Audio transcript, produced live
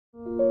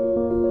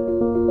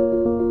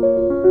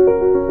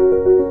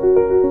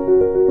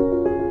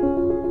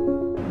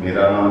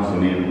मेरा नाम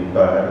सुनील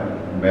गुप्ता है।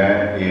 मैं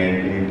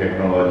एएनटी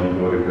टेक्नोलॉजी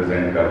को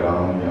रिप्रेजेंट कर रहा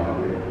हूँ यहाँ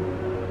पे।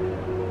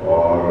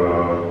 और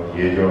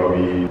ये जो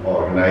अभी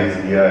ऑर्गेनाइज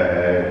किया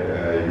है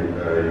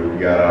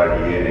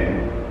UPRRDA ने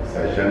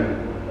session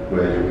to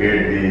educate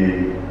the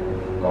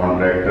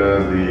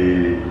contractors, the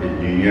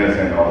engineers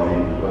and all the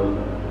people,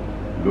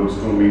 looks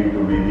to me to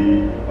be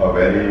a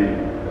very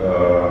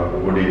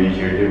good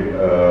initiative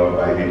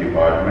by the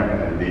department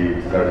and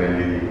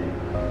certainly the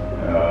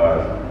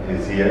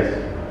ACS.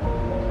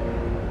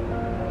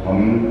 हम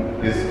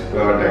इस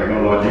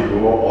टेक्नोलॉजी को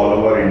ऑल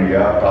ओवर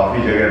इंडिया काफ़ी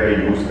जगह पे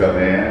use कर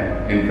रहे हैं।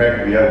 In fact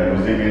we are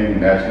using in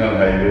national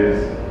highways,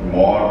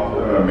 more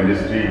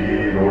ministry की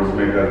रोड्स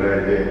में कर रहे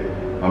थे,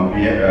 हम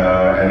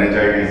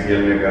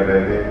NHIDCL में कर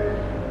रहे थे,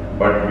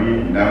 but we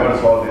never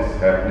saw this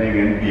happening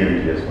in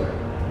PMGSY।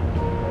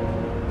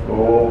 तो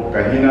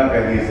कहीं ना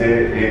कहीं से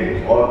एक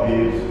बहुत ही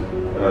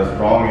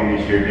स्ट्रॉन्ग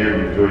इनिशिएटिव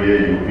जो ये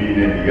यूपी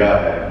ने लिया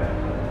है,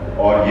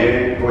 और ये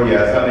कोई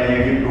ऐसा नहीं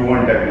है कि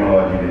प्रूवन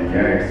टेक्नोलॉजी नहीं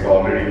है, it's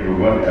already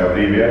proven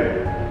everywhere.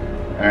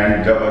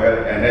 And जब अगर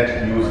NH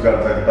यूज़ कर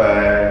सकता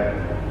है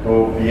तो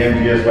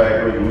PMGSY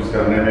को यूज़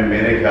करने में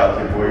मेरे ख्याल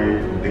से कोई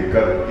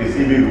दिक्कत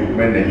किसी भी रूप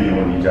में नहीं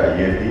होनी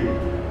चाहिए थी।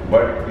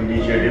 But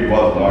initiative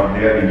was not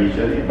there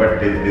initially, but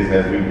this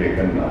has been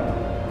taken now.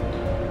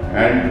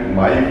 And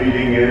my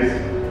feeling is,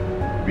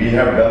 we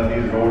have done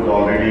these roads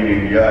already in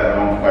India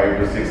around 5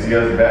 to 6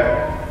 years back.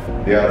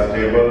 They are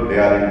stable, they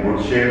are in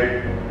good shape,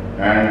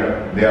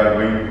 and they are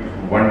doing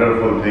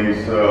wonderful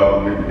things.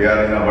 They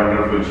are in a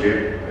wonderful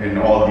shape in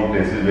all the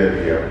places where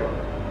we have gone.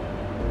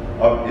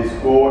 अब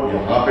इसको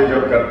यहाँ पे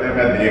जब करते हैं,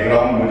 मैं देख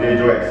रहा हूँ, मुझे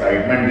जो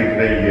एक्साइटमेंट दिख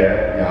रही है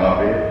यहाँ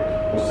पे,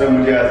 उससे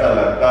मुझे ऐसा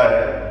लगता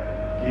है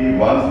कि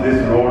once these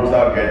roads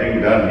are getting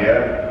done here,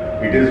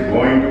 it is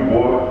going to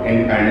go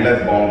in endless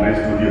boundaries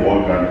to the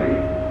whole country.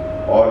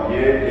 और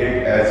ये एक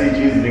ऐसी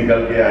चीज़ निकल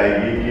के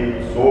आएगी कि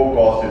so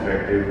cost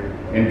effective.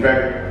 In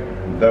fact,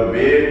 the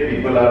way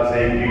people are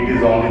saying it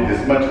is only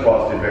this much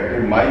cost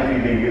effective, my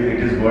feeling is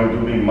it is going to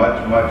be much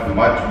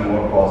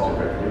more cost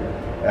effective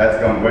as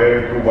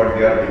compared to what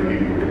they are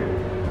thinking today.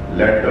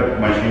 Let the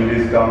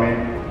machineries come in,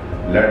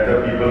 let the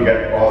people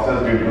get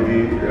processed into the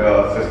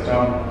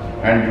system,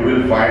 and you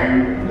will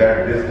find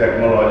that this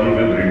technology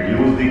will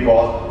reduce the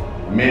cost,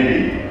 maybe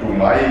to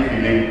my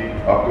feeling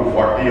up to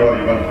 40 or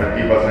even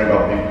 30%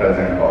 of the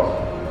present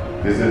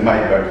cost. This is my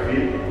gut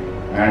feel,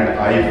 and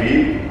I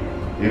feel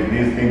if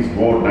these things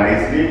go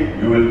nicely,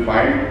 you will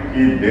find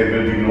that there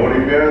will be no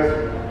repairs.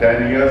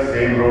 10 years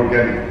same road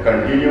can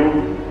continue,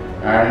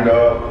 and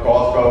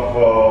cost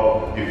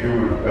of if you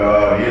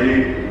really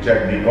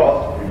check the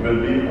cost, it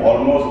will be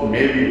almost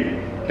maybe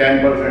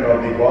 10%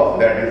 of the cost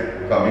that is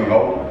coming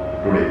out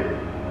today.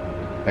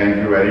 Thank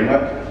you very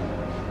much,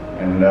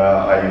 and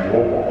I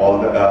hope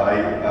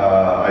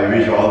I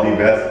wish all the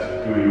best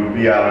to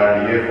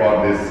UPRRDA for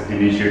this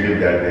initiative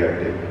that they have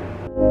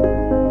taken.